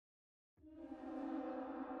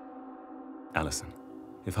Alyson,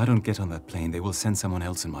 if I don't get on that plane, they will send someone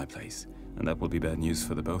else in my place. And that will be bad news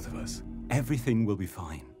for the both of us. Everything will be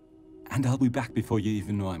fine. And I'll be back before you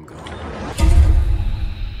even know I'm gone.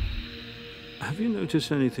 Have you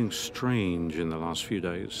noticed anything strange in the last few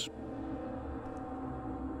days?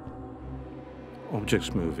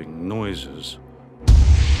 Objects moving, noises.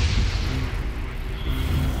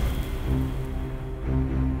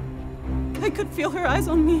 I could feel her eyes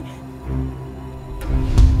on me.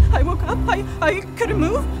 I woke up, I couldn't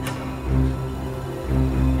move.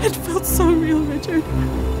 It felt so real, Richard.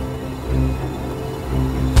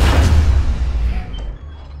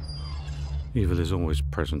 Evil is always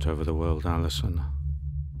present over the world, Alyson.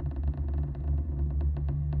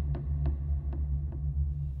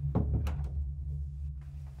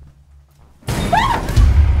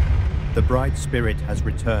 The bright spirit has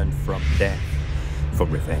returned from death for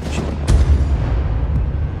revenge.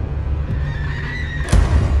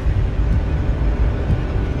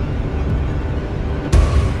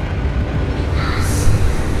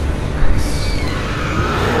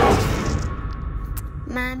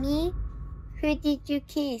 Mommy, who did you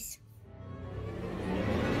kiss?